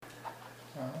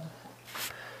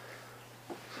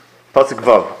Pasuk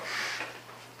Vav.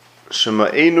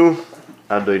 Shema'enu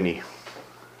Adoni.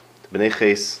 The Bnei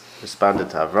Ches responded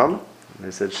to Avram, and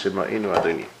they said, Shema'enu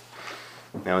Adoni.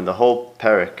 Now in the whole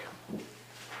parak,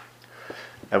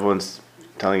 everyone's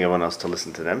telling everyone else to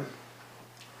listen to them.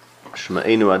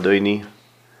 Shema'enu Adoni.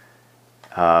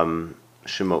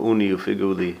 Shema'uni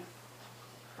Ufiguli.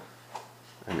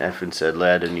 And Ephron said,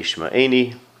 Le'adoni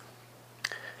Shema'eni.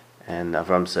 And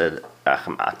Avram said,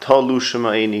 Achem Atolu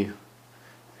Shema'eni.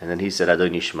 And then he said,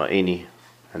 Adoni Shema'eni.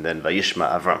 And then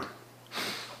Vayishma Avram.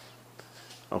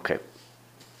 Okay.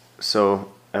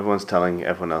 So everyone's telling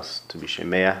everyone else to be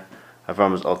Shemeah.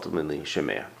 Avram is ultimately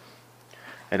Shemeah.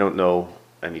 I don't know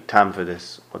any time for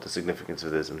this, what the significance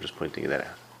of this. I'm just pointing that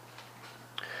out.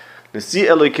 Nesi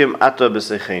Elokim Ato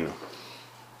B'Seichenu.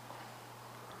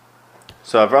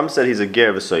 So Avram said he's a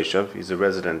ger v'soishav. He's a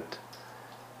resident,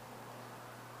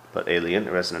 but alien,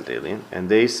 a resident alien. And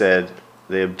they said,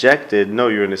 they objected, no,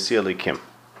 you're a Nesi Elokim.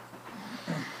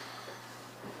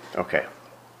 Okay.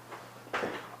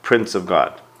 Prince of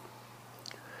God.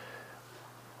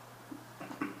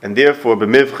 And therefore,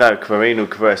 b'mivchar kvarenu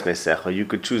kvares mesecha, you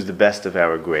could choose the best of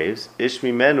our graves. Ish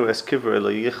mimenu es kivra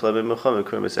lo yichla b'milchama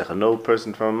kvar mesecha. No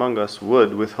person from among us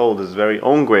would withhold his very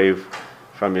own grave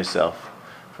from yourself,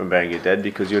 from burying your dead,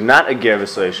 because you're not a ger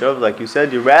v'soishav, like you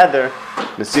said, you're rather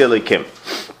Nesi Elokim.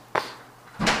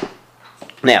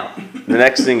 Now, the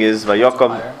next thing is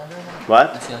Vayokom.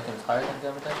 What?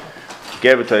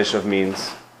 Ger v'toishav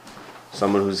means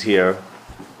someone who's here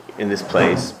in this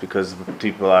place because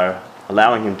people are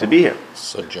allowing him to be here.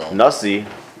 Nasi,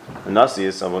 a Nasi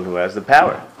is someone who has the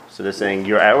power. So they're saying,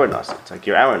 you're our Nasi. It's like,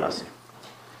 you're our Nasi.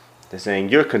 They're saying,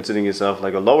 you're considering yourself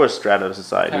like a lower strata of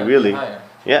society. Really,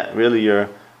 really you're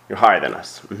higher than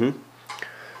us. Mm-hmm.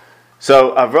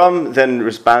 So Avram then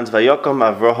responds, Vayokom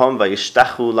Avraham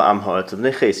vayishtachu la'am ha'aretz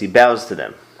b'nei Ches. He bows to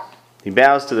them. He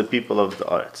bows to the people of the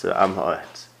Aretz, the Am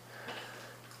ha'aretz.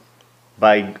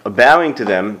 By bowing to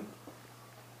them,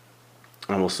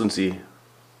 and we'll soon see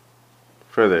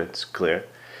further, it's clear,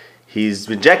 he's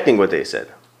rejecting what they said.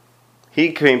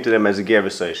 He came to them as a ger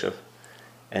v'soishav,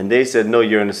 and they said, no,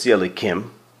 you're a Nesi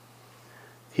Elokim.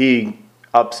 He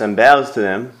ups and bows to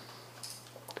them,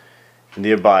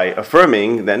 thereby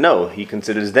affirming that no, he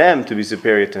considers them to be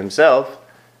superior to himself,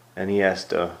 and he has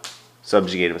to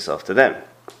subjugate himself to them.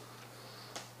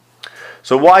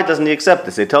 So why doesn't he accept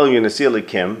this? They tell you you're Nesi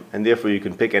Elokim, and therefore you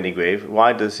can pick any grave.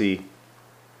 Why does he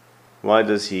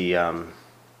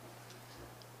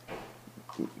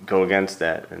go against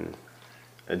that and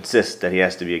insist that he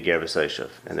has to be a ger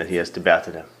v'soishav and that he has to bow to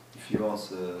them? If he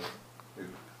wants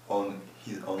on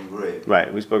his own grave.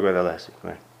 Right, we spoke about that last week.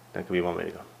 Right, that could be one way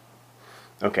to go.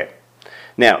 Okay.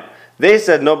 Now, they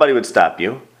said nobody would stop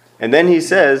you. And then he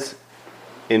says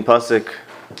in Pasuk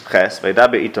Ches, if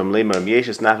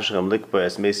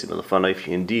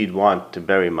you indeed want to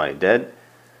bury my dead,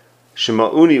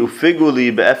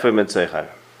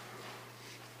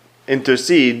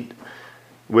 intercede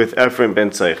with Ephraim ben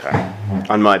Tzeichar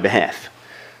on my behalf.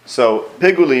 So,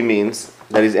 piguli means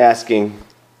that he's asking,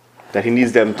 that he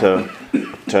needs them to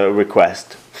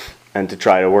request and to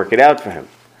try to work it out for him.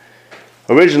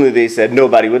 Originally they said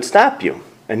nobody would stop you.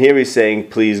 And here he's saying,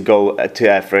 please go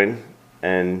to Ephraim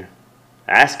and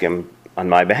ask him on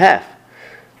my behalf.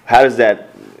 How does that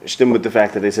stem with the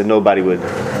fact that they said nobody would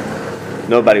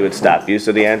stop you?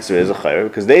 So the answer is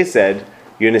because they said,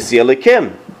 you're Nesi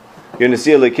Elokim. You're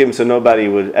Nesi Elokim, so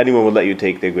anyone would let you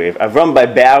take their grave. Avram, by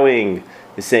bowing,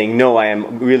 is saying, no, I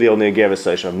am really only a ger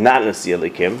v'soishav. I'm not Nesi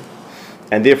Elokim.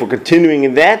 And therefore, continuing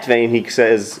in that vein, he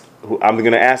says, I'm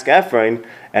going to ask Ephraim,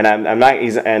 and I'm not.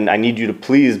 And I need you to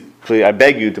please, I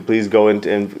beg you to please go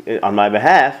in on my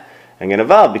behalf and get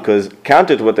involved, because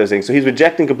counter to what they're saying. So he's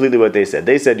rejecting completely what they said.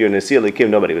 They said you're Nesi Elokim,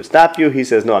 nobody would stop you. He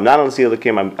says, no, I'm not a Nesi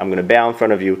Elokim. I'm going to bow in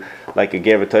front of you like a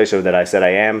ger v'toishav that I said I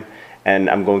am, and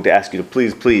I'm going to ask you to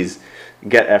please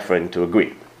get Ephraim to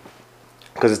agree,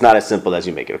 because it's not as simple as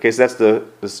you make it. Okay, so that's the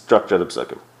structure of the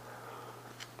psukim.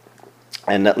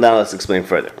 And now let's explain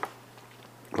further.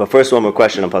 But first, one more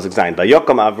question on Pasuk Zayin.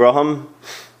 Vayokom Avraham,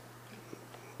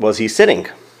 was he sitting?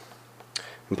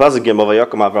 In Pasuk Gimel,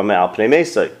 Vayokom Avraham al pnei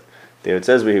Mesai. There it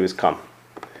says where he was come.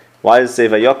 Why does it say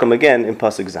Vayokom again in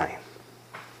Pasuk Zayin?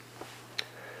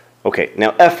 Okay,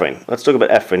 now Ephraim. Let's talk about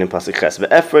Ephraim in Pasuk Ches.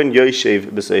 Ephraim Yoshev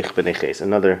b'soich b'nei Ches.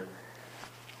 Another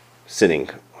sitting,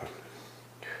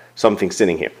 something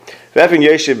sitting here. Ephraim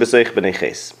Yoshev b'soich b'nei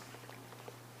Ches.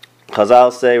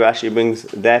 Chazal say, Rashi brings,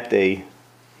 that day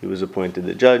he was appointed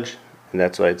the judge, and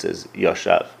that's why it says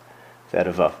Yoshav, that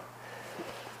of Vav.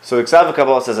 So the Ksav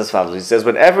Kabbalah says as follows. He says,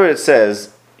 whenever it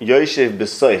says Yoshev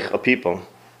b'soich, a people,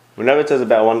 whenever it says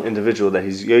about one individual that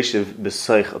he's yeshiv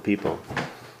b'seich a people,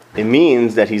 it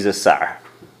means that he's a sar,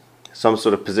 some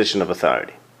sort of position of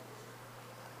authority.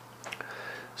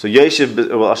 So yeshiv,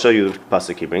 well, I'll show you the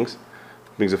pasuk he brings.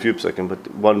 He brings a few pasukim,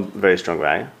 but one very strong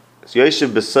raya. So yeshiv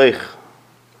b'seich,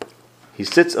 he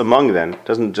sits among them,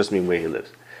 doesn't just mean where he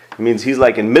lives. It means he's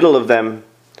like in middle of them,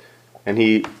 and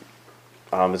he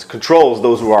controls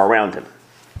those who are around him.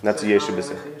 That's a yeshiv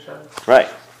b'seich. Right.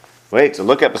 Wait, so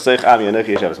look at B'seich Am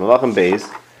Yonechi Yeshavas. Malachim Beis,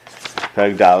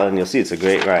 Perek Daled, and you'll see it's a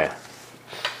great raya.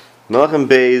 Malachim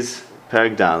Beis,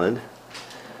 Perek Daled,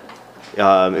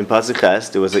 in Pasuk Ches,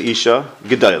 there was an Isha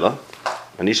Gedayla.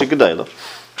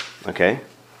 Okay?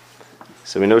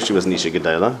 So we know she was an Isha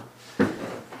Gedayla.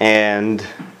 And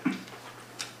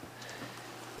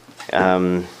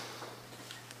in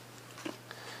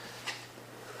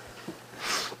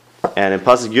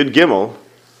Pasuk Yud Gimel,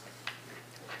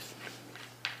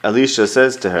 Elisha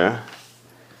says to her,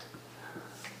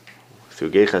 through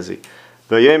Gehazi,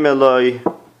 "Vayem Eloi,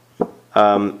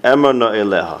 Emor no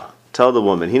eleha." Tell the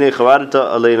woman, "Hine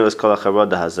charadta aleinu es kol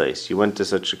hacharada hazais." You went to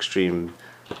such extreme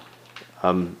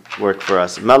work for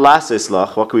us. Malasis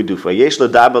lach. What can we do for you? Yesh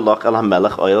ledaber lach el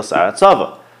hamelech o el sarat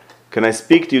tzava. Can I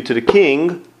speak to you to the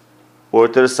king or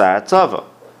to the sarat tzava?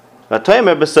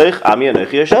 V'toymer b'seich am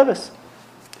yonechi yeshavas.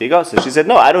 There you go. So she said,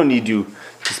 "No, I don't need you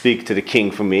to speak to the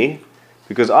king for me.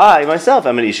 Because I myself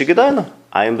am an Isha Gedayla.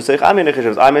 I am B'seich Am Yonechi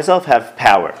Yeshavas. I myself have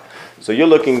power. So you're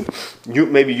looking,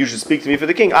 maybe you should speak to me for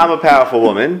the king. I'm a powerful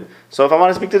woman. So if I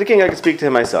want to speak to the king, I can speak to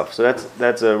him myself." So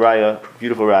that's a raya,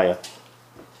 beautiful raya.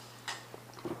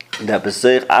 That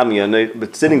B'seich Am Yonechi,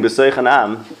 but sitting B'seich an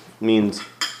Am means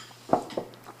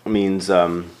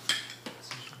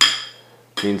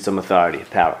some authority,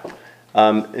 power.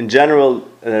 In general,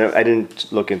 I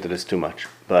didn't look into this too much,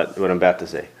 but what I'm about to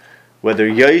say.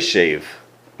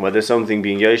 Whether something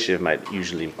being yeshiv might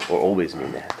usually or always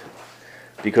mean that.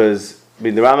 Because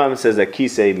the Rambam says that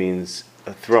kisei means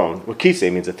a throne. Well, kisei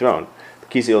means a throne.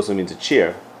 Kisei also means a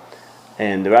chair.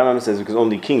 And the Rambam says because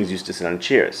only kings used to sit on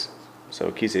chairs. So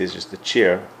kisei is just a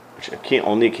chair, which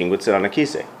only a king would sit on a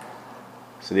kisei.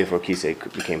 So therefore kisei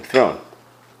became throne.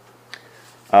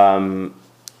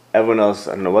 Everyone else,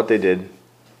 I don't know what they did.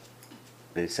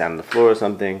 They sat on the floor or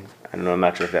something. I don't know, I'm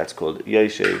not sure if that's called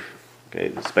yeshiv. Okay,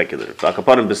 speculative.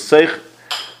 V'akapanim b'seich,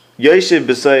 yeshiv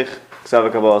b'seich, Ksav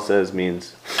HaKabbalah says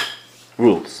means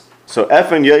rules. So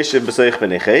Ephron yeshiv b'seich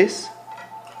b'neches.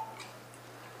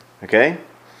 Okay,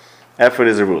 Ephron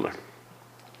is a ruler.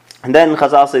 And then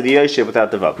Chazal say the yeshiv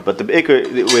without the vav. But the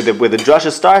where the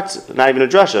drasha starts, not even a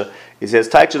drasha, he says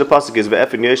taik to the pasuk is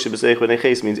Ephron yeshiv b'seich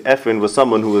b'neches means Ephron was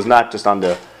someone who was not just on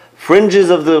the fringes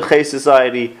of the Chay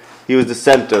society. He was the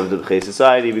center of the Chay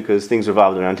society because things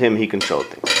revolved around him. He controlled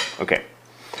things. Okay.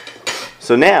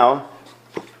 So now,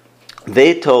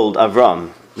 they told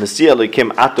Avram, "Nasi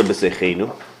Elokim ato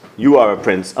b'seichenu," you are a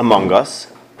prince among us.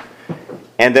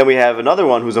 And then we have another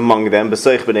one who's among them,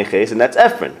 b'seich b'neches, and that's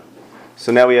Ephron.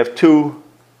 So now we have two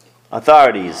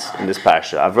authorities in this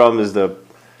parsha. Avram is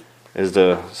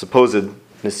the supposed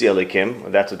Nasi Elokim, or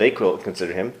that's what they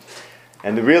consider him.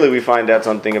 And really we find out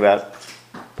something about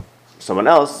someone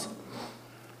else,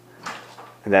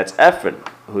 and that's Ephron,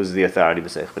 who's the authority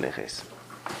b'seich b'neches.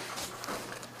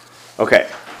 Okay,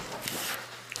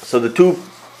 so the two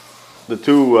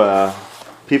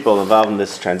people involved in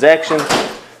this transaction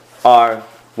are,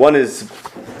 one is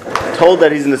told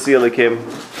that he's in the Nasi Elokim,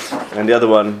 and the other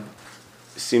one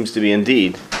seems to be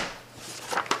indeed.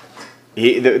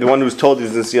 The one who's told he's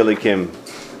in the Nasi Elokim,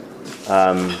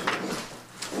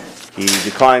 he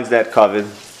declines that kavod,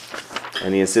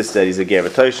 and he insists that he's a Ger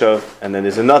Toshav, and then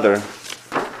there's another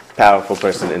powerful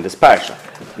person in this parsha.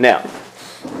 Now,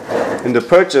 in the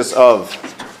purchase of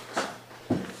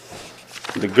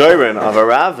the Goren of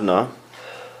Aravna,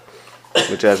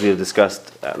 which as we have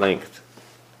discussed at length,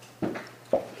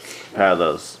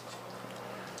 parallels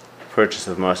purchase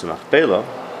of Marsa Machpelah.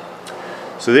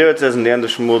 So there it says in the end of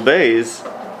Shmuel Beis,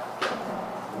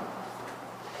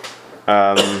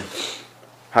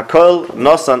 Hakol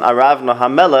Nosan Aravna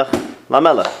Hamelech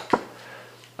Lamelech.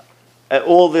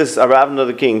 All this Aravna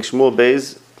the king, Shmuel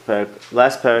Beis,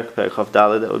 last parak Chav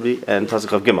Daled that would be, and pasuk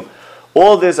Chav Gimel.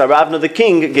 All this Aravna the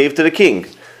king gave to the king.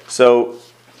 So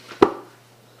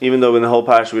even though in the whole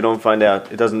parsha we don't find out,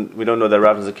 we don't know that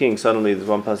Aravna is a king. Suddenly there's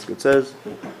one pasuk that says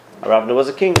Aravna was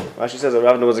a king. Rashi says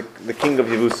Aravna was the king of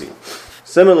Yevusi.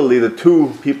 Similarly, the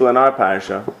two people in our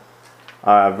parsha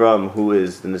are Avram, who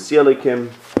is the Nasi Elokim,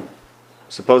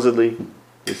 supposedly,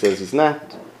 he says he's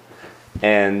not,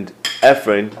 and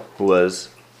Ephron, who was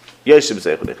Yeshiv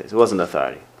B'seich B'neches, who was an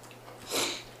authority.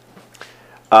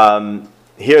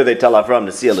 Here they tell Avram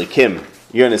Nasi Elokim,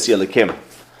 you're an Nasi Elikim,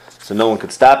 so no one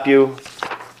could stop you.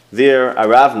 There,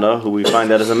 Aravna, who we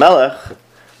find out is a melech,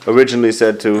 originally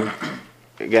said to,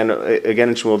 again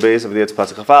in Shmuel Beis of the Etz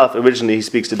Pasuk Chafalef, originally he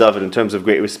speaks to David in terms of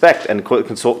great respect and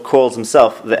calls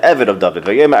himself the Eved of David.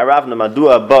 Vayema Aravna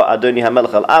madua ba Adoni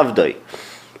HaMelech al Avdoi.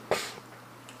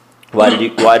 Why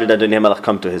did Adoni HaMelech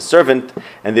come to his servant?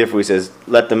 And therefore he says,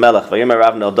 let the Melech, Vayema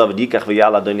Aravna al David yikach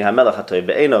v'yal Adoni HaMelech hatoy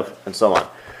be'enov, and so on.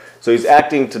 So he's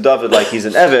acting to David like he's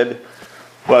an Eved,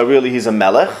 while really he's a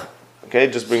Melech. Okay,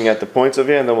 just bringing out the points over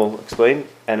here, and then we'll explain.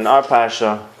 And in our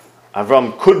Pasha,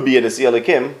 Avram could be a Nasi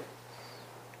Elikim.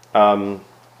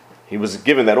 He was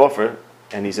given that offer,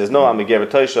 and he says, no, I'm a Ger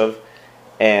Toshav,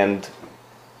 and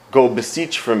go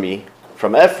beseech for me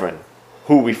from Ephron,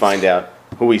 who we find out,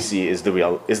 who we see is the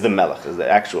Melech, is the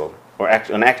actual,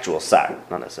 an actual Sar,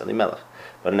 not necessarily Melech,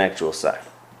 but an actual Sar.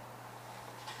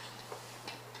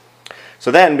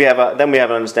 So then we have an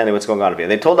understanding of what's going on over here.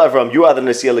 They told Avram, you are the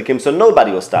Nasi Elikim, so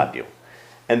nobody will stop you.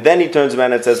 And then he turns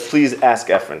around and says, please ask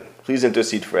Ephron. Please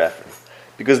intercede for Ephron.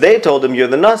 Because they told him, you're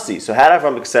the Nasi. So had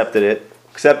Avram accepted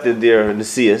their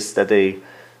Nasius, that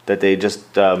they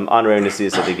just, honorary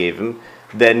Nasius that they gave him,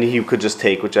 then he could just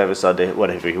take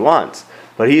whatever he wants.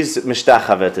 But he's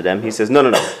mishtachave to them. He says,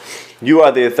 no. You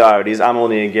are the authorities. I'm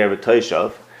only a Ger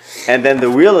Toshav. And then the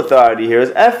real authority here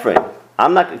is Ephron.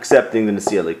 I'm not accepting the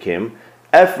Nasi Elikim.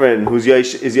 Ephron, who's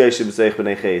is Yeshib B'Seich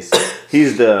B'nei Ches,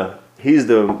 he's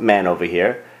the man over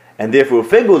here, and therefore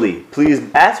Figuli, please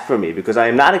ask for me, because I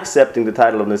am not accepting the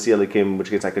title of Nasi Elikim, which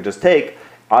case I could just take.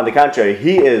 On the contrary,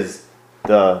 he is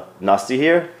the Nasi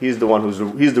here. He's the one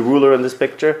he's the ruler in this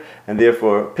picture, and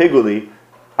therefore Piguli,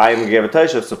 I am a Ger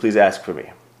Toshav, so please ask for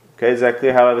me. Okay, is that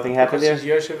clear how everything happened here?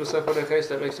 Because he's Yeshib B'Seich B'nei Ches,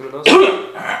 that makes him a Nasi.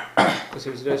 Because he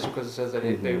was Yeshib, because it says that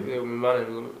they were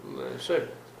Mimanim Shib.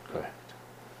 Correct.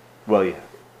 Well, yeah.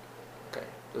 Okay.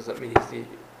 Does that mean he's the...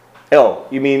 Oh,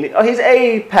 you mean, he's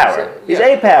a power. He's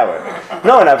a power.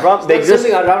 No, and Avram, they exist.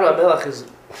 Something Aravna Melech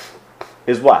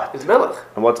is what? Is Melech.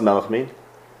 And what's Melech mean?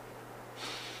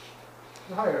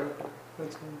 Higher.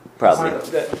 Probably.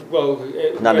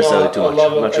 Not necessarily too much.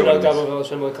 I'm not sure what it means.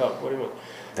 What do you mean?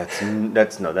 That's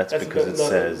because it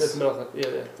says. That's Melech.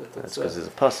 That's because it's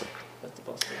a pasuk. That's the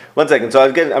pasuk. 1 second. So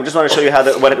I just want to show you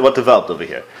what developed over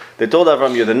here. They told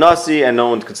Avram, you're the Nasi, and no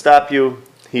one could stop you.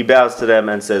 He bows to them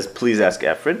and says, please ask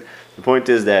Ephron. The point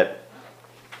is that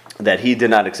he did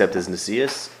not accept his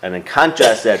Nasius, and in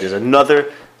contrast that there's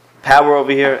another power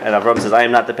over here, and Avram says, I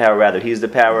am not the power, rather he's the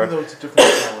power. No, it's a different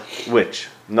power. Which?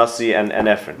 Nasi and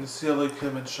Ephron. Nasi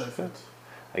Elikim and Shafet.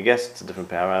 I guess it's a different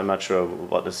power. I'm not sure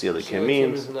what Nasi Elikim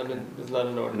means. Is not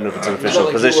an order. No, if it's an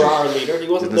official position.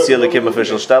 Is Nasi Elikim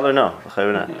official style or no?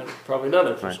 Probably not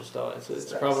an official style.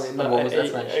 It's probably not a very...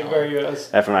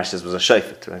 Ephron Rashi was a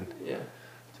shayfet, right? Yeah.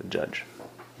 It's a judge.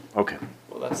 Okay.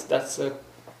 Well, that's a Sarah.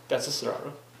 It's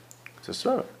a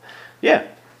Sarah. Yeah,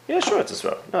 sure, it's a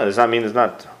Sarah. No, does not mean it's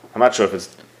not. I'm not sure if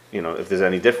it's, if there's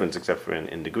any difference except for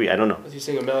in degree. I don't know. Is he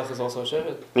saying a Melech is also a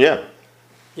Shevet? Yeah.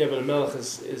 Yeah, but a Melech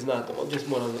is not just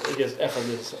one of the. Just Ephron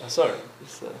is a Sarah.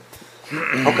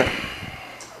 Okay.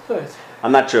 Right.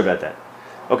 I'm not sure about that.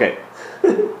 Okay.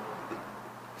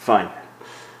 Fine.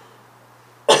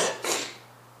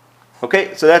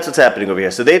 Okay, so that's what's happening over here.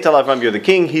 So they tell Avram, you're the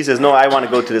king. He says, no, I want to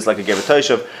go to this like a Ger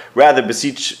Toshav. Rather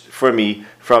beseech for me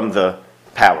from the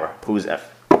power, who is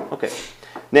F. Okay.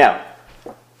 Now,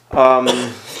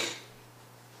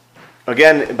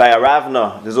 again, by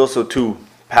Aravna, there's also two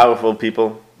powerful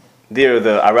people. There,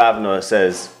 the Aravna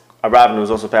says, Aravna is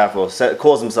also powerful,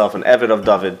 calls himself an Eved of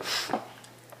David.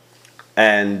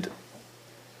 And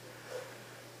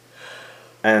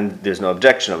there's no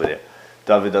objection over there.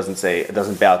 David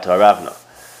doesn't bow to Aravna.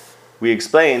 We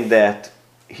explained that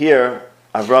here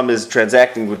Avram is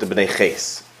transacting with the Bnei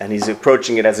Ches, and he's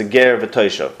approaching it as a Ger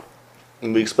V'Toshav.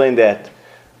 And we explained that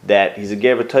he's a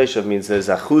Ger V'Toshav means there's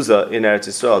a chuzah in Eretz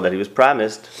Yisrael that he was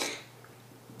promised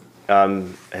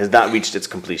has not reached its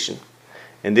completion,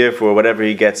 and therefore whatever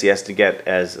he gets, he has to get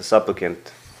as a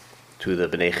supplicant to the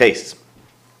Bnei Ches,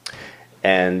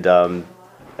 and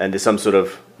there's some sort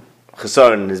of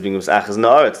Chesaron is being achaz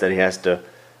na'aretz that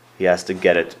he has to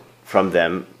get it from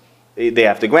them. They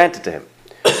have to grant it to him.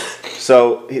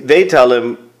 So they tell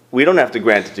him, we don't have to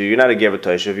grant it to you. You're not a Ger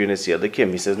Toshav, you're a Nasi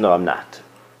Elikim. He says, no, I'm not.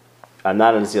 I'm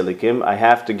not a Nasi Elikim. I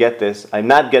have to get this. I'm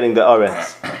not getting the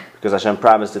Aretz because Hashem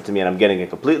promised it to me and I'm getting it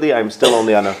completely. I'm still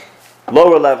only on a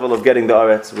lower level of getting the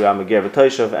Aretz where I'm a Ger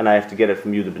Toshav and I have to get it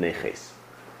from you, the Bnei Ches.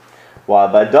 While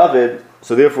by David,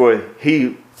 so therefore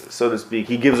he, so to speak,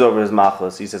 he gives over his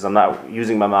machos. He says, I'm not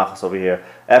using my machos over here.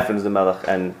 Ephron's the melech,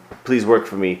 and please work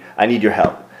for me. I need your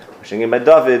help. By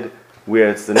David, where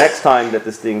it's the next time that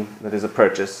there's a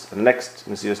purchase, the next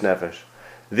Mesiras Nefesh,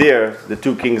 there the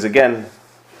two kings again,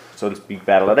 so to speak,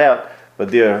 battle it out, but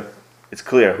there it's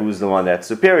clear who's the one that's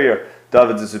superior.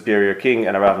 David's the superior king,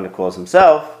 and Aravna calls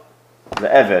himself the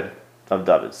Eved of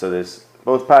David. So there's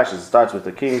both parshas. It starts with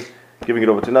the king giving it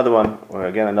over to another one, or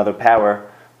again another power,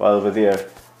 while over there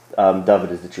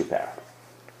David is the true power.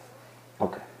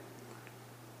 Okay.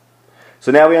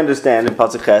 So now we understand in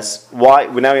Pasuk Ches why.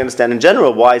 Now we understand in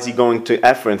general why is he going to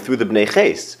Ephraim through the Bnei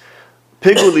Ches?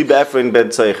 Piguli be'Ephraim ben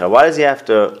Tzeicha. Why does he have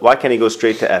to? Why can't he go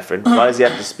straight to Ephraim? Why does he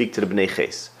have to speak to the Bnei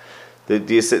Ches?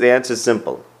 The answer is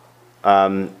simple.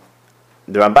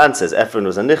 The Ramban says Ephraim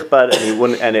was a nichbad, and he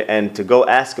wouldn't, and to go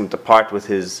ask him to part with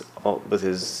his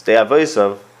stay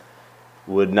avosav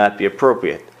would not be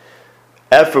appropriate.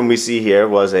 Ephraim we see here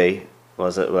was a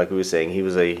like we were saying, he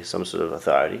was some sort of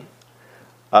authority.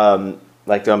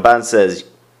 Like the Ramban says,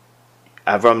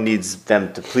 Avram needs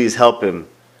them to please help him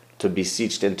to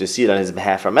beseech, to intercede on his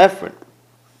behalf from Ephraim.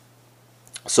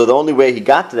 So the only way he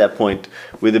got to that point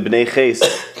with the Bnei Ches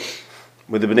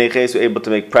were able to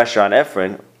make pressure on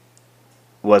Ephraim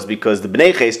was because the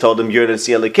Bnei Ches told him, you're the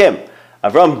Nasi Elikim.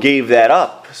 Avram gave that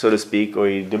up, so to speak, or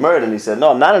he demurred and he said,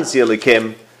 no, I'm not in Nasi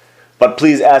Elikim, but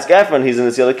please ask Ephraim, he's in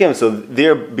Nasi Elikim. So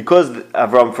there, because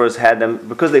Avram first had them,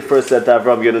 because they first said to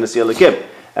Avram, you're the Nasi Elikim,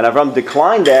 and Avram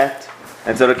declined that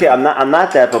and said, okay, I'm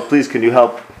not that, but please can you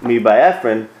help me by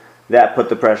Ephraim? That put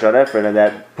the pressure on Ephraim, and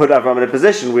that put Avram in a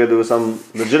position where there was some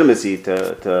legitimacy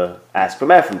to ask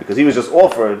from Ephraim, because he was just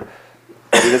offered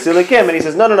the Nasi Elikim, and he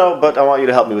says, no, but I want you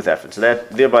to help me with Ephraim. So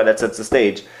that sets the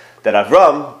stage that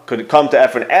Avram could come to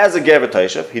Ephraim as a Ger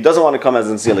V'Toshev. He doesn't want to come as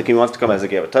a Nasi Elikim, he wants to come as a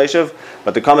Ger V'Toshev,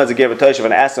 but to come as a Ger V'Toshev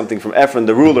and ask something from Ephraim,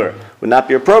 the ruler, would not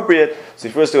be appropriate. So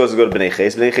he first goes to go to Bnei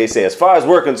Ches. Bnei Ches say, as far as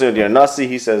we're concerned, you're a Nasi.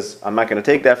 He says, I'm not going to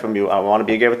take that from you. I want to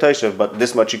be a Ger V'Toshev, but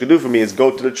this much you can do for me is go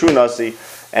to the true Nasi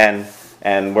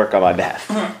and work on my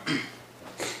behalf.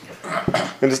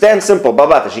 Understand? Simple.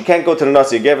 Babatash. You can't go to the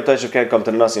Nasi. A Ger V'Toshev can't come to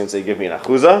the Nasi and say, give me an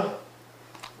achuzah.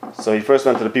 So he first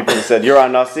went to the people and said, you're our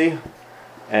Nasi.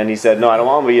 And he said, no, I don't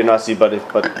want to be your Nasi, but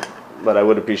I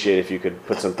would appreciate if you could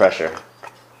put some pressure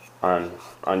on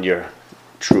your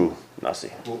true Nasi.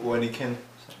 When he can...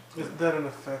 Is that an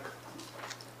effect?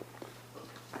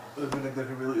 That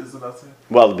he really is the Nazi?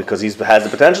 Well, because he has the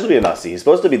potential to be a Nasi. He's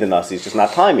supposed to be the Nasi. It's just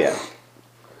not time yet.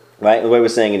 Right? The way we're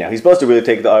saying it now. He's supposed to really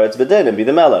take the Aretz B'din and be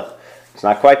the Melech. It's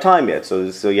not quite time yet. So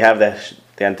you have the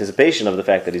anticipation of the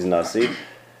fact that he's a Nasi.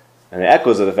 And the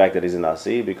echoes of the fact that he's a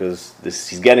Nasi, because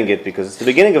he's getting it because it's the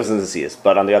beginning of his Nasius.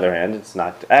 But on the other hand, it's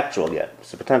not actual yet.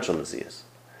 It's the potential Nasius.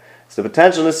 It's the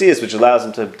potential Nasius which allows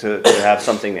him to have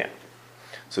something there.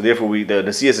 So therefore, the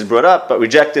Nasius is brought up, but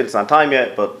rejected. It's not time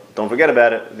yet, but don't forget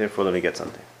about it. Therefore, let me get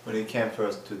something. When he came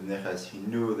first to the Neches, he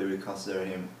knew they would consider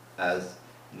him as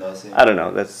Nasi. I don't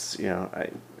know. That's, I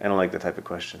don't like that type of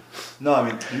question. No, I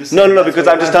mean, you said No, because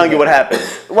I'm just telling you what happened.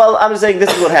 Well, I'm just saying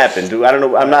this is what happened. I don't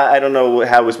know. I don't know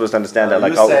how we're supposed to understand that.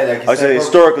 Like, I said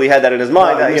historically had that in his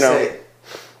mind.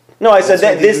 No, I said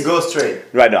that this go straight.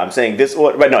 Right. No, I'm saying this.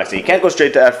 Right. No, I say you can't go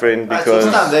straight to Ephraim because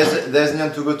there's no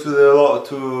to go to the law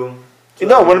to.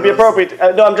 No, it wouldn't be appropriate.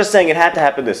 No, I'm just saying it had to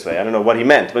happen this way. I don't know what he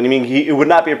meant, but I mean, it would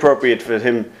not be appropriate for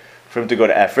him to go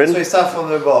to Ephraim. So he stopped from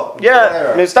the ball.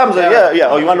 Yeah, I mean,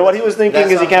 Oh, you want to know what he was thinking?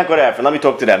 Is he can't go to Ephraim. Let me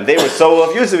talk to them. They were so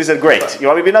abusive. He said, "Great, you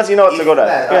want me to be Nasi? You know what? So go to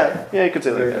Ephraim." Yeah, you could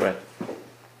say that. Right.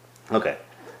 Okay.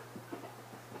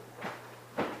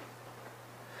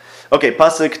 Okay,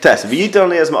 pasuk tes. V'yiton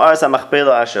li as ma'aras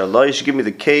ha'machpelah asher lo. You should give me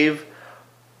the cave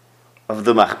of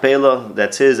the machpelah.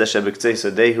 That's his. Asher b'ktzei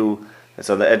sadehu. That's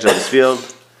on the edge of this field.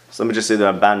 So let me just say the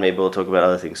Ramban. Maybe we'll talk about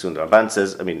other things soon. The Ramban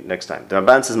says, next time. The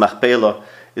Ramban says machpelah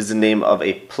is the name of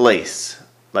a place,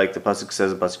 like the pasuk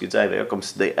says in pasuk Yizay. Ve'yokom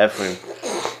sidei Ephraim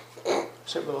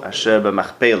asher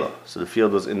b'machpelah. So the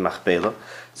field was in Machpelah.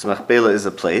 So Machpelah is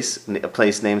a place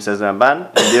name, says the Ramban,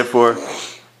 and therefore,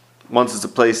 once it's a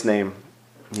place name,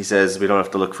 he says we don't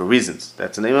have to look for reasons.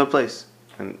 That's the name of a place,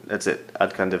 and that's it.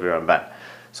 Ad kan devir Ramban.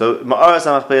 So Ma'aras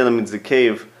HaMachpelah means the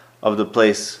cave of the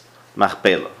place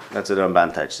Machpelah. That's what the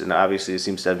Ramban touched. And obviously, there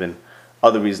seems to have been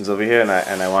other reasons over here, and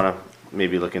I want to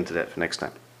maybe look into that for next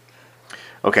time.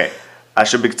 Okay.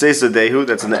 Asher b'ktzei sadehu,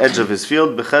 that's on the edge of his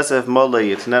field. B'chesef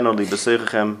molei yitnenu li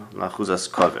b'seichechem lachuzas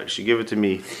kover. She give it to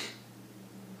me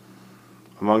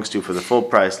amongst you for the full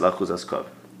price, lachuzas kover.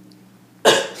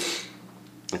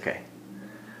 Okay.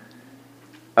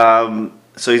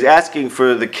 So he's asking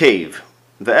for the cave.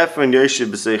 The Ephraim Yoshev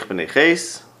b'seich b'nei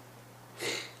ches.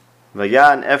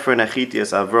 Vayan Ephraim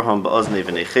achitias Avraham ba'oznei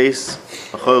b'nei ches.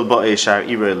 Achol ba'ei shar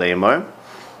irei le'emar.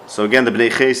 So again, the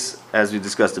b'nei ches, as we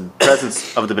discussed, the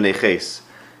presence of the b'nei ches.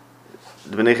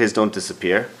 The b'nei ches don't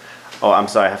disappear. Oh, I'm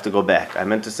sorry, I have to go back. I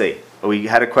meant to say, we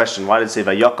had a question. Why did it say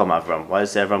Vayakom Avram? Why did it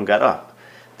say Avram got up?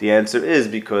 The answer is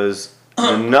because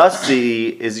the Nasi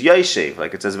is Yeshiv,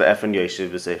 like it says V'efren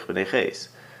Yeshiv B'seich B'nei Ches.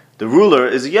 The ruler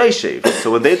is Yeshiv. So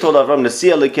when they told Avram, Nasi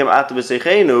Elikim Atu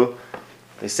B'seichenu,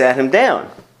 they sat him down.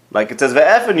 Like it says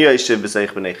V'efren Yeshiv B'seich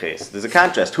B'nei Ches. There's a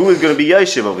contrast. Who is going to be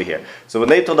Yeshiv over here? So when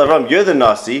they told Avram, you're the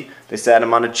Nasi, they sat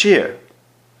him on a chair.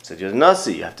 They said, you're the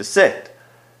Nasi, you have to sit.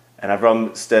 And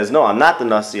Avram says, no, I'm not the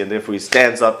Nasi, and therefore he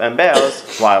stands up and bows,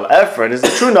 while Ephron is the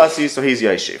true Nasi, so he's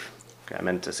Yeshiv. Okay, I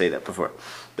meant to say that before.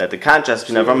 That the contrast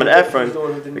between Avram and Ephron,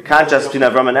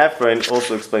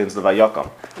 also explains the Vayakom.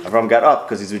 Avram got up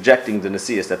because he's rejecting the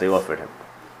Nasius that they offered him.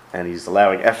 And he's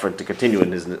allowing Ephron to continue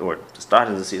in his, or to start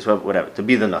his Nasius, whatever, to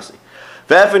be the Nasi.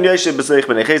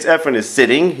 Ephron is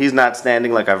sitting, he's not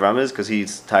standing like Avram is, because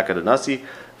he's Taka the Nasi.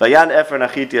 Vayan Ephron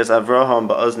achiti as Avraham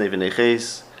ba'ozne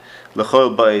v'nei so the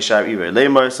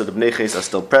Bnei Ches are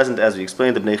still present. As we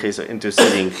explained, the Bnei Ches are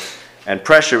interceding and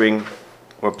pressuring,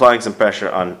 or applying some pressure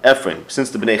on Ephraim. Since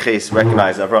the Bnei Ches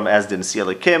recognize Avram as the Nasi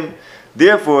Elikim,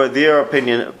 therefore their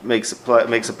opinion makes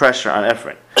a pressure on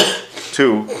Ephraim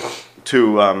to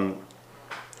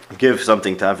give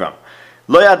something to Avram.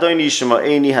 Lo yadoni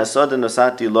shema'eni hasada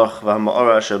nasati loch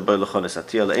v'hama'ora asher bo l'chon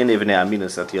nesati l'enei v'nei amin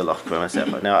nesati loch k'vem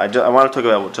hasefa. Now I want to talk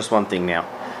about just one thing now,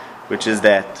 which is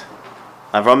that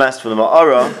Avram asked for the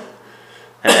Ma'ara,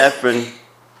 and Ephron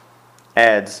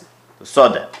adds the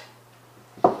Sodeh.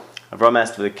 Avram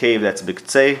asked for the cave that's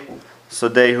Biktsei,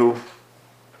 Sodehu,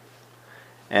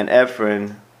 and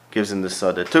Ephron gives him the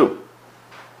Sodeh too.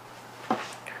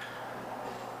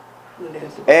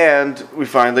 And we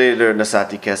find later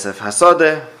Nasati Kesef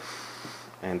HaSodeh,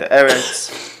 and the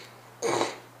Eretz,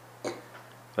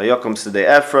 Vayokom Sedei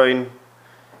Ephron,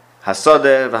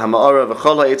 HaSodeh, V'hama'ara,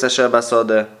 V'chol ha'etz asher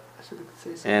b'Sodeh.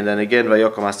 And then again,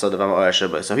 Vayokom HaSodeh v'Ma'or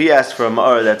Asher. So he asked for a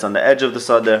Ma'or that's on the edge of the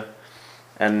Sodeh,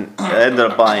 and ended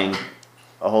up buying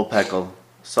a whole pekel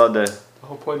Sodeh, The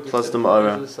whole point plus is the that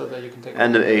Ma'ora, so that you can take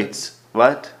and only the eights.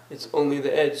 What? It's only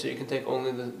the edge, so you can take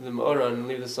only the Ma'ora and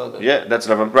leave the Sada. Yeah, that's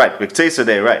what I'm right. B'Ktzei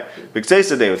Sedei, right. B'Ktzei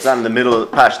Sedei, it's not in the middle of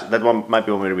the Pasht. That one might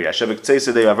be one way to read. Asher B'Ktzei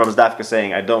Sedei, Avram's Dafka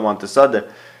saying, I don't want the Sodeh.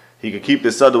 He could keep the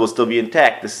Sodeh, will still be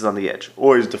intact. This is on the edge.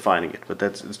 Or he's defining it. But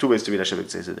it's two ways to read Asher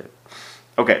B'Ktzei Sedei.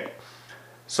 Okay.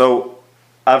 So,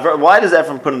 why does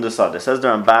Ephraim put in the Sodeh? Says the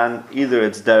Ramban, either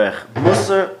it's Derech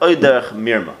Musar or Derech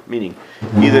Mirma. Meaning,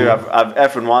 either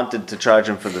Ephraim wanted to charge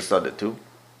him for the Sodeh too.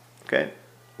 Okay?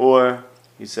 Or,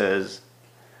 he says,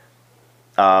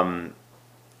 Ephraim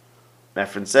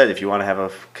said, if you want to have a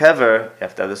kever, you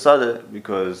have to have the Sodeh,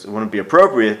 because it wouldn't be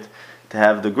appropriate to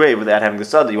have the grave without having the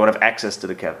Sodeh. You want to have access to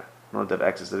the kever. You want to have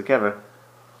access to the kever.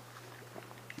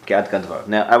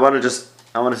 Now, I want to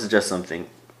suggest something.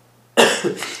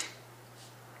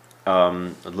 A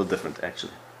little different,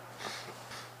 actually.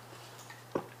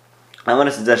 I want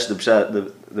to suggest the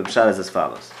pshat is as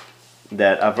follows: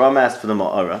 that Avram asked for the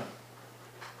Ma'ara,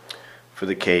 for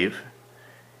the cave,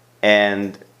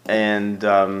 and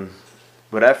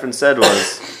what Ephraim said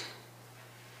was,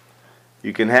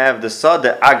 you can have the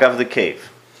Sodeh agav the cave,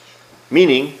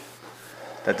 meaning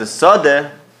that the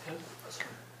Sodeh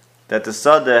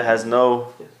has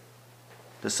no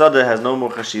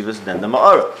more chashivas than the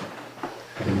Ma'ara.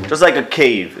 Just like a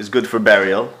cave is good for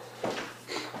burial.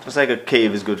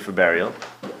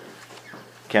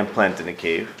 Can't plant in a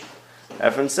cave.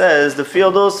 Ephraim says the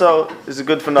field also is a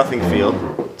good for nothing field.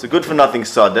 It's a good for nothing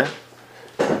Sodeh.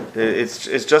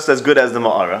 It's just as good as the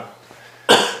Ma'ara.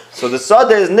 So the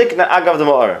Sodeh is nikna agav the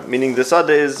Ma'ara, meaning the Sodeh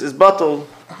is batal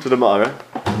to the Ma'ara.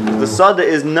 The Sodeh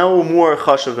is no more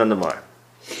chashav than the Ma'ara.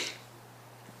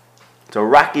 It's a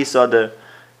rocky Sodeh.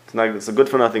 It's a good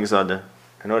for nothing Sodeh.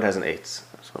 I know it has an 8.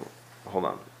 So hold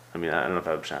on. I mean, I don't know if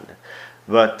I have Pshat there.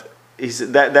 But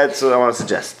that's what I want to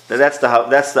suggest. That's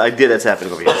the idea that's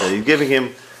happening over here. So he's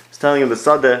telling him the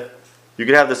Sodeh, you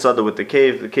can have the Sodeh with the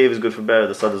cave. The cave is good for burial.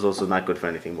 The Sodeh is also not good for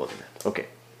anything more than that. Okay.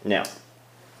 Now,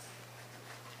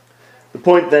 the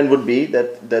point then would be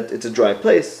that it's a dry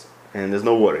place and there's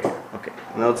no water here. Okay.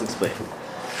 Now let's explain.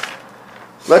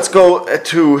 Let's go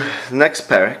to the next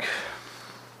parak.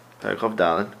 Parak of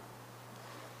Dalet.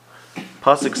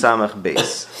 Pasuk Samach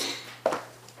Beis.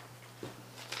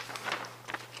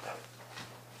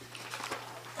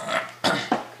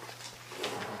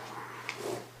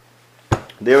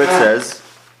 There it says,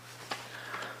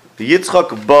 "V'Yitzchak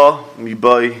ba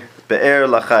miboy be'er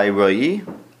lachai roi,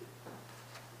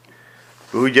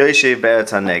 v'hu yoshev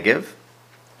be'eretz haNegev."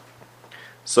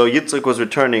 So Yitzchak was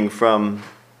returning from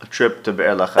a trip to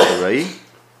Be'er Lachai Roi,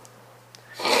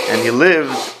 and he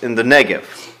lived in the Negev.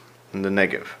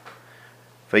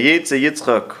 Vayetze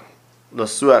Yitzchak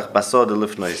lasuach basod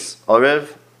lifnois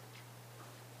orev.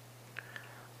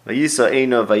 Vayisa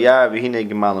eino vayar v'hine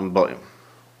gemalim boim.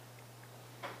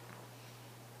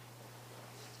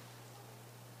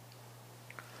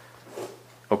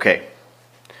 Okay.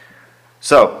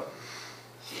 So,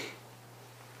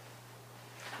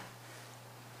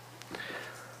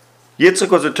 Yitzchak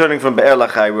was returning from Be'er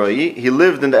Lachai Roi. He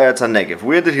lived in the Eretz HaNegev.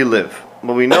 Where did he live?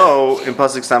 Well, we know in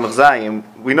Pasuk Samach Zayim,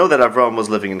 we know that Avram was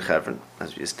living in Hebron,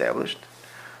 as we established.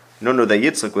 We don't know that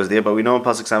Yitzchak was there, but we know in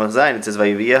Pasuk Samach Zayim it says,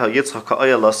 Vayiviyeha Yitzchak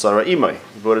ka'oya la Sarah imay.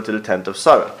 He brought it to the tent of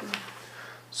Sarah.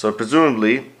 So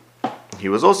presumably, he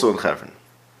was also in Hebron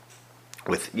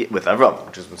with Avram,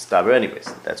 which is Mustaber anyways.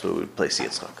 That's where we would place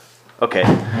Yitzchak. Okay.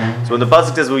 So when the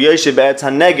Pasuk says, V'yoshev Be'eretz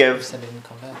HaNegev, Said he didn't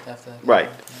come back after that. right.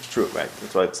 True, right.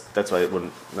 That's why it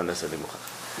wouldn't not necessarily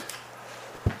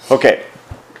muchach. Okay,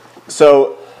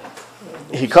 so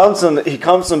he comes from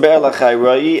Be'er Lachai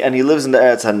Roi and he lives in the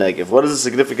Eretz HaNegev. What is the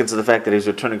significance of the fact that he's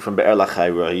returning from Be'er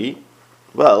Lachai Roi?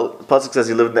 Well, the pasuk says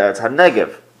he lived in the Eretz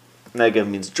HaNegev. Negev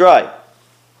means dry,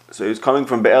 so he was coming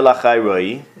from Be'er Lachai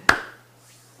Roi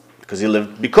because he was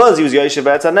Yoshev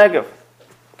Be'eretz HaNegev.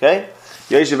 Okay,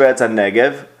 Yoshev Be'eretz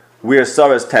HaNegev, where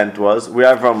Sarah's tent was,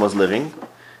 where Avram was living.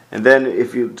 And then,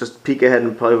 if you just peek ahead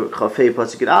in Chafei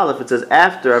Pasuk Aleph, it says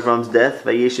after Avram's death,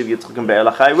 Vayeshiv Yitzchak Be'er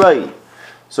Lachai Roi.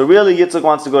 So really, Yitzchak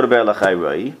wants to go to Be'er Lachai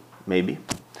Roi, maybe.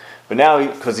 But now,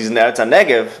 because he's in the Eretz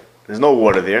HaNegev, there's no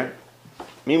water there.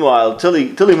 Meanwhile, till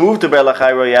he moved to Be'er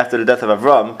Lachai Roi after the death of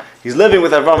Avram, he's living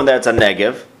with Avram in the Eretz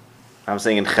HaNegev. I'm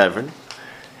saying in Hebron,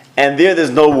 and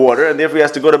there's no water, and therefore he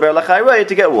has to go to Be'er Lachai Roi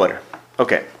to get water.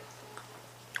 Okay.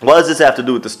 What does this have to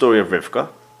do with the story of Rivka?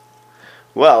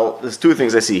 Well, there's two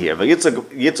things I see here.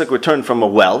 Yitzchak returned from a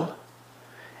well,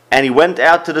 and he went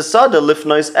out to the Sada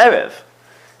Lifnois Erev.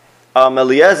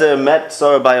 Eliezer met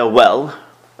Sarah by a well,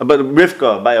 but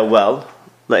Rivka by a well.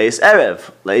 La'is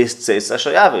Erev, La'is Tzeis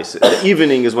Hashayavis. The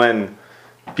evening is when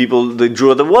they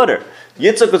drew the water.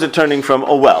 Yitzchak was returning from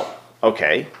a well.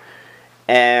 Okay,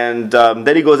 and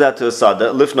then he goes out to the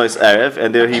Sada Lifnois Erev,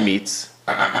 and there he meets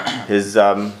his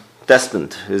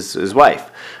destined, his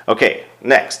wife. Okay,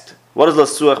 next. What does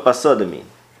Lasuach Basada mean?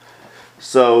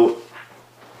 So,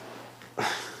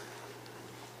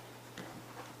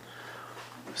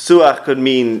 Suach could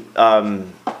mean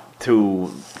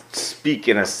to speak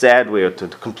in a sad way or to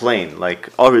complain,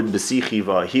 like Orid Besichi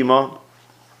Vahima.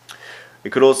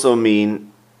 It could also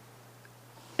mean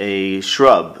a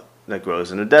shrub that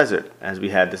grows in the desert, as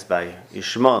we had this by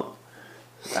Yishmael.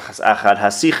 Achas Achad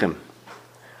Hasichim.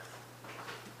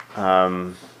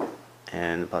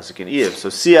 And the pasuk in Eiv. So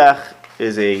siach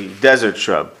is a desert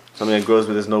shrub, something that grows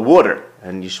where there's no water.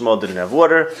 And Yishmael didn't have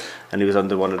water, and he was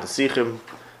under one of the sichim.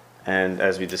 And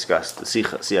as we discussed, the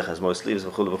siach has most leaves,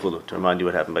 to remind you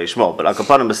what happened by Yishmael. But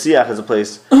Al-Kapanim, the siach is a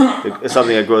place, it's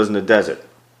something that grows in the desert.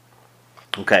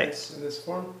 Okay. In this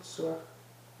form, suach.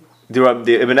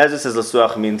 The Ibn Ezra says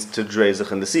Lasuach means to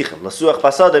drezach in the sichim. Lasuach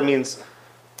Basada means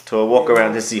to walk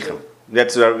around the sichim.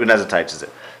 That's what Ibn Ezra teaches it.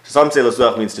 So some say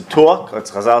Lasuach means to talk, or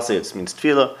Chazal say it means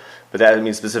tefillah, but that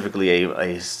means specifically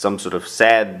a some sort of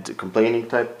sad, complaining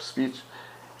type speech.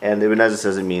 And Ibn Ezra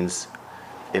says it means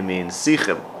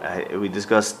sichim. We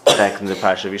discussed back in the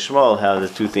Parsha of Yishmael how the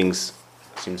two things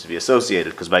seem to be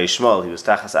associated, because by Yishmael he was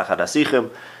tachas achad hasichim,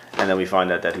 and then we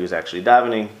find out that he was actually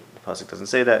davening. The pasuk doesn't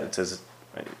say that. It says,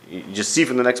 you just see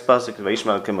from the next pasuk,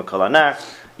 Vayishmael kima kol anar,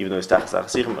 even though he's tachas achad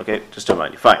hasichim. Okay, just to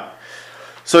remind you. Fine.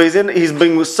 So he's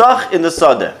being musach in the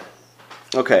Sadeh.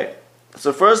 Okay.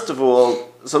 So first of all,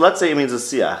 let's say it means a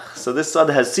siach. So this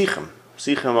Sadeh has sichim.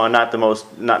 Sichim are not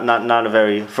a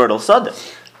very fertile Sadeh.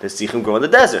 The sichim grow in the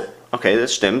desert. Okay, that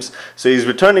stems. So he's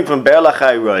returning from Be'er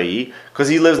Lachai Roi because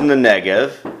he lives in the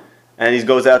Negev, and he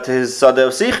goes out to his Sadeh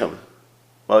of sichim.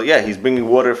 Well, yeah, he's bringing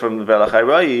water from the Be'er Lachai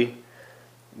Roi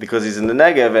because he's in the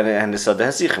Negev, and the Sadeh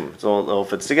has sichim. It all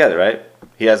fits together, right?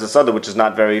 He has a Sadeh which is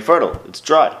not very fertile. It's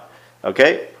dry.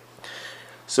 Okay,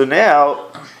 so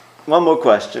now one more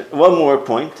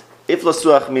point. If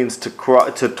lasuach means to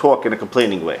talk in a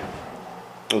complaining way,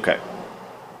 okay.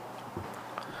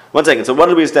 1 second. So what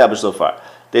did we establish so far?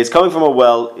 That it's coming from a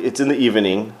well. It's in the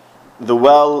evening. The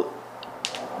well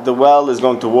is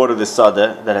going to water the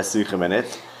sadeh that has sichim in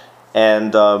it,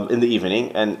 and in the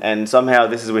evening, and somehow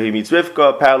this is where he meets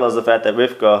Rivka. Parallels the fact that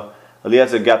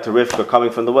Eliezer got to Rivka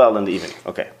coming from the well in the evening.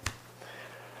 Okay.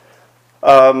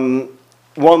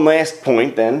 One last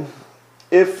point then.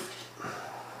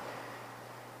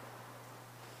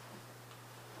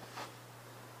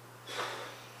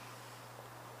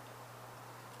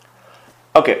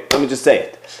 Okay, let me just say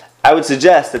it. I would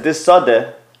suggest that this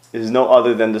Sadeh is no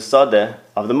other than the Sadeh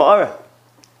of the Ma'ara.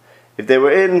 If they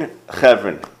were in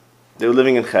Hebron, They were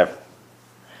living in Hebron.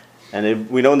 And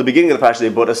we know in the beginning of the Parsha they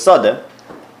bought a Sada.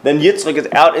 Then Yitzchak is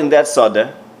out in that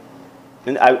Sada,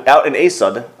 out in a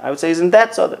Sada. I would say he's in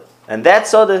that Sada. And that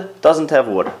Sada doesn't have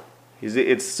water.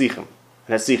 It's Sichem.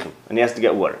 It has Sichem. And he has to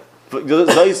get water.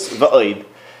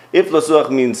 If Lasuach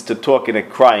means to talk in a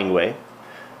crying way,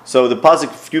 so the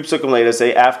pasuk a few psukim later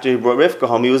say after he brought Rivka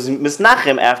home, he was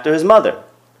misnachem after his mother.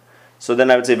 So then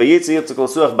I would say Vayitzi Yitzchak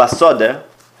Lasuach basada.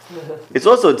 It's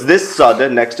this sada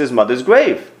next to his mother's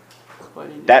grave.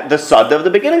 That the sada of the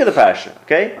beginning of the parasha.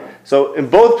 Okay, so in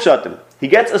both pshatim, he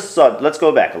gets a sada. Let's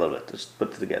go back a little bit. Just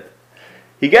put it together.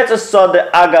 He gets a sada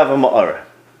agav ma'ara.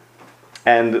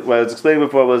 And what I was explaining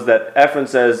before was that Ephron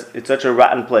says it's such a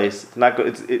rotten place. It's not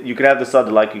good. You can have the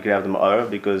sada like you can have the ma'ara,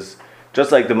 because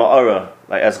just like the ma'ara,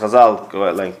 like as Chazal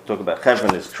talk about,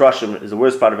 Hebron is Trushim is the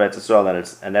worst part of Eretz Yisrael,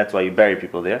 and that's why you bury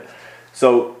people there.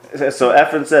 So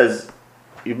Ephron says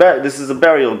this is a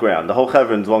burial ground. The whole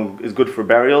Hebron is good for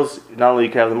burials. Not only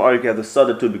you can have the ma'ara, you can have the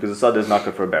sada too, because the sada is not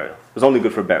good for burial. It's only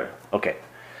good for burial. Okay,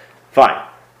 fine.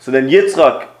 So then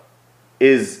Yitzchak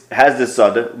has this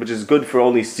sada, which is good for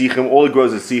only Sichem. All it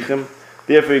grows is Sichem.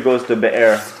 Therefore, he goes to the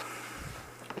Be'er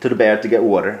to get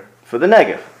water for the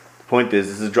Negev. The point is,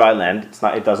 this is dry land.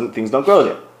 Things don't grow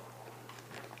there.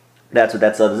 That's what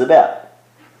that sada is about.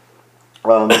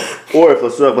 Or if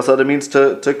Lasuach Basada means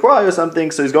to cry or something,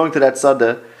 so he's going to that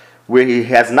sada where he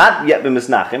has not yet been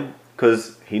misnachim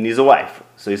because he needs a wife.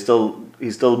 So he's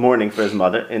still mourning for his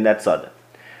mother in that sada.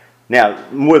 Now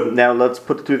let's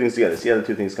put the two things together. See how the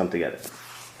two things come together.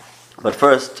 But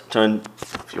first, turn,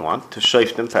 if you want, to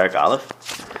Shoftim Parak Aleph.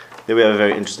 There we have a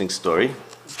very interesting story.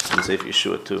 And say for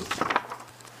Yeshua too.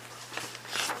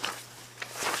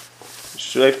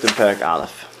 Shoftim Parak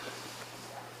Aleph.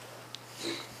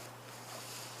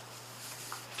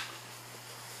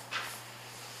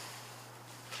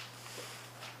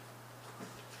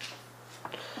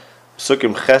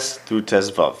 Psukim Ches through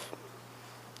Tezvav.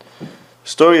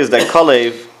 Story is that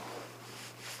Kalev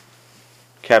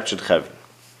captured Hebron.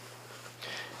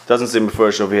 It doesn't seem before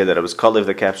over here that it was Kalev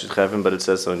that captured Hebron, but it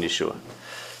says so in Yeshua.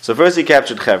 So first he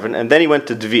captured Hebron, and then he went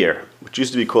to Dvir, which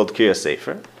used to be called Kiryas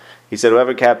Sefer. He said,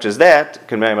 whoever captures that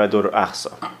can marry my daughter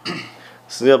Achsa.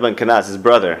 Snil ben Kenaz,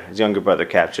 his younger brother,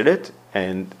 captured it,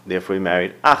 and therefore he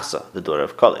married Achsa, the daughter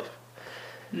of Kalev.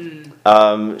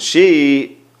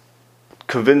 He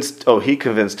convinced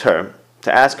her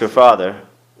to ask her father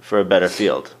for a better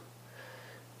field.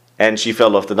 And she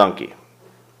fell off the donkey.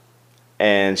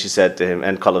 And she said to him,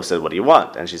 and Kalev said, what do you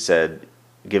want? And she said,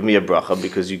 give me a bracha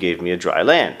because you gave me a dry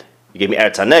land. You gave me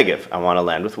Eretz HaNegev. I want a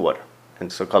land with water.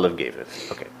 And so Kalev gave it.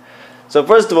 Okay. So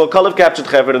first of all, Kalev captured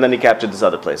Hebron, and then he captured this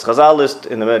other place. Chazal list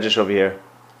in the Medrash over here,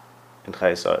 in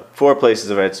Chayesar, 4 places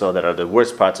of Eretz Yisrael that are the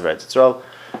worst parts of Eretz Yisrael.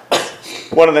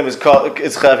 One of them is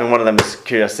Hebron, one of them is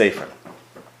Kiryas Sefer.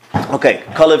 Okay,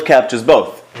 Kalev captures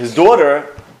both. His daughter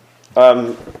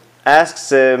asks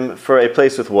him for a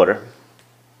place with water,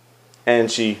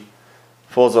 and she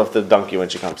falls off the donkey when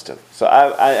she comes to him. So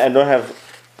I don't have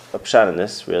a pshat in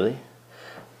this, really,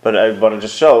 but I want to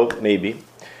just show, maybe,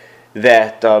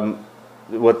 that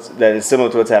that is similar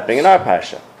to what's happening in our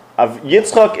Parsha.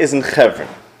 Yitzchak is in Hebron,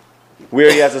 where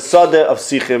he has a sada of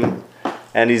Sichim,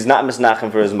 and he's not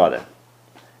misnachem for his mother.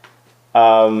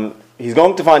 He's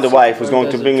going to find a wife who's going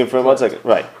to bring him for 1 second.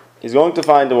 Right. He's going to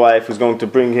find a wife who's going to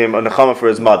bring him a nechama for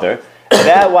his mother. And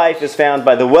that wife is found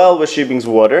by the well where she brings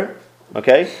water.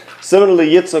 Okay.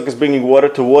 Similarly, Yitzchak is bringing water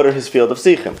to water his field of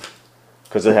Sichem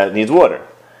because it needs water.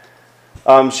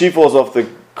 She falls off the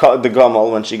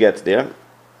gamal when she gets there.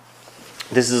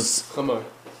 This is Chamor.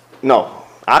 No,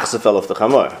 Achsa fell off the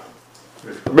chamor.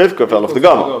 Rivka fell off the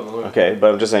gamal. Okay,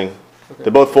 but I'm just saying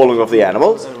they're both falling off the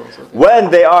animals.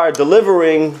 When they are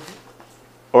delivering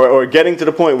or getting to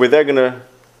the point where they're going to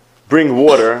bring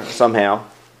water somehow,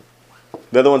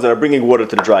 they're the ones that are bringing water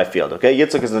to the dry field. Okay,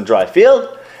 Yitzchak is in the dry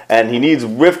field, and he needs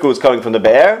Rivka who's coming from the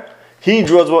Be'er. He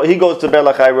goes to Be'er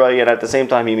Lachai, and at the same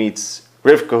time he meets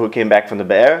Rivka who came back from the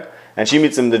Be'er, and she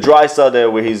meets him in the dry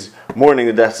sada where he's mourning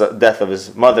the death of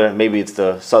his mother. Maybe it's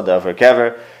the sada of her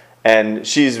kever, and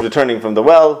she's returning from the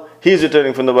well. He's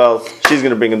returning from the well. She's going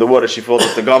to bring in the water. She falls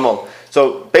off the gamal.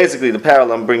 So basically, the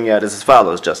parallel I'm bringing out is as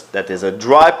follows: just that there's a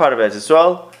dry part of Eretz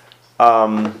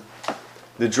Yisrael.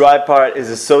 The dry part is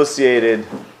associated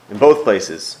in both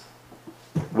places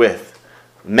with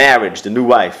marriage. The new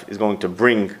wife is going to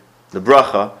bring the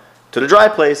bracha to the dry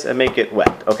place and make it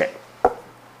wet. Okay.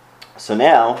 So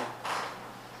now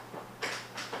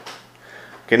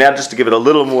just to give it a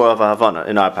little more of a Havana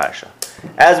in our Parsha.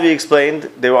 As we explained,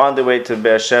 they were on their way to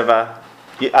Beersheba.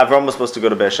 Avram was supposed to go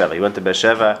to Beersheba. He went to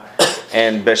Beersheba.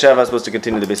 and Beersheva is supposed to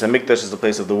continue. The Beis Hamikdash is the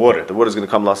place of the water. The water is going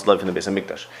to come lost life in the Beis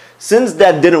Hamikdash. Since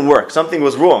that didn't work, something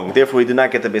was wrong. Therefore, he did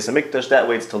not get the Beis Hamikdash. That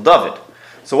waits till David.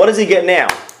 So what does he get now?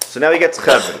 So now he gets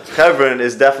Chevron. Chevron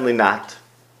is definitely not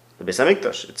the Beis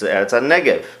Hamikdash. It's a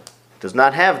Negev. It does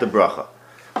not have the bracha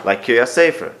like Kiryas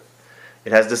Sefer.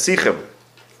 It has the Sichim.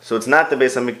 So it's not the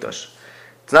Beis Hamikdash.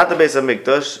 It's not the Beis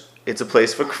Hamikdash. It's a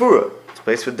place for Kfura. It's a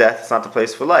place for death. It's not a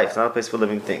place for life. It's not a place for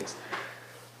living things.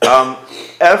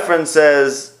 Ephron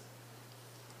says,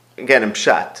 again in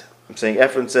Pshat, I'm saying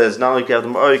Ephron says, not only can you have the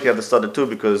Ma'or, you can have the Sada too,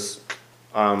 because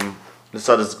the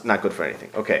Sada is not good for anything.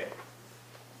 Okay.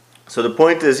 So the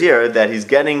point is here that he's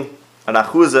getting an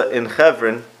Achuza in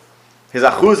Chevron, his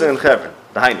Achuza in Chevron,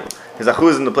 the Hainu. His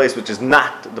Achuza in the place which is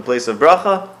not the place of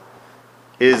Bracha,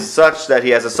 is such that he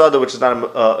has a Sada which is not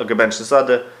a Gebench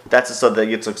Sada. That's a Sada that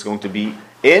Yitzchak is going to be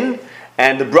in,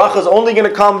 and the Bracha is only going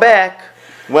to come back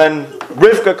when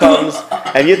Rivka comes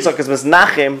and Yitzchak is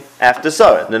Misnachim after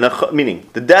Sarah. Meaning,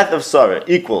 the death of Sarah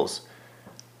equals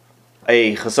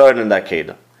a Chasar in that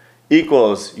Keda,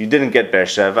 equals you didn't get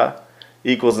Beersheva,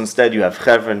 equals instead you have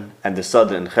Chevron and the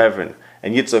Sada in Chevron,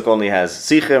 and Yitzchak only has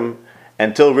Sichim.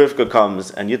 Until Rivka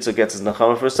comes and Yitzchak gets his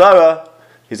Nachama for Sarah,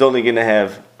 he's only going to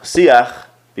have Siach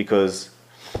because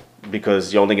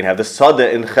you're only going to have the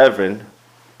Sada in Chevron,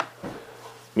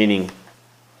 meaning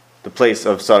the place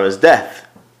of Sarah's death,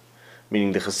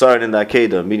 meaning the Chasar in the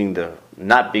Akedah, meaning the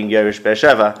not being Yerush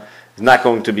Beersheva, is not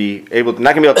going to be able to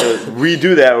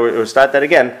redo that or start that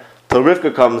again till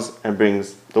Rivka comes and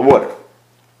brings the water.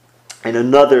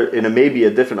 And maybe a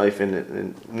different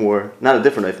Eifin, not a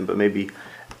different Eifin, but maybe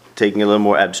taking a little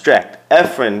more abstract.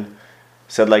 Ephron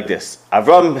said like this: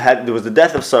 there was the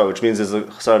death of Sarah, which means there's a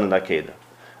Chasar in the Akedah.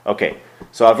 Okay,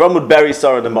 so Avram would bury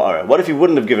Sarah in the Ma'ara. What if he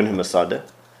wouldn't have given him a Sada?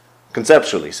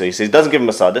 Conceptually. So he says he doesn't give him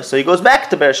a Sada, so he goes back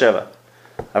to Beersheva.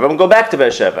 Avram go back to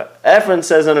Beersheva. Ephron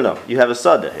says, no, you have a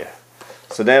Sada here.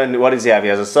 So then what does he have? He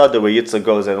has a Sada where Yitzchak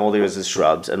goes and all there is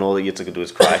shrubs, and all that Yitzchak can do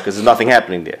is cry, because there's nothing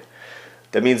happening there.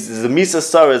 That means the Misa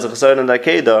Sarah is a Chasar in the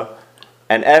Akedah,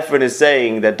 and Ephron is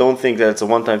saying that don't think that it's a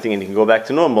one-time thing and you can go back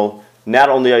to normal. Not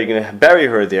only are you going to bury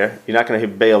her there, you're not going to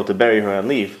be able to bury her and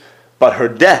leave, but her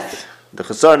death, the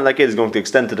Chasar in the Akedah, is going to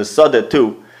extend to the Sada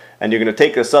too, and you're going to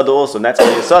take a Sada also, and that's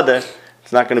going to be a Sada.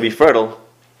 It's not going to be fertile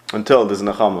until there's a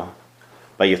Nachama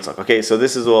by Yitzchak. Okay, so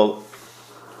this is all,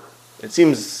 it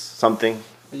seems something.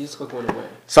 Yitzchak went away.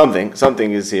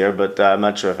 Something is here, but I'm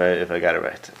not sure if I got it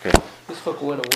right. Okay. Yitzchak went away.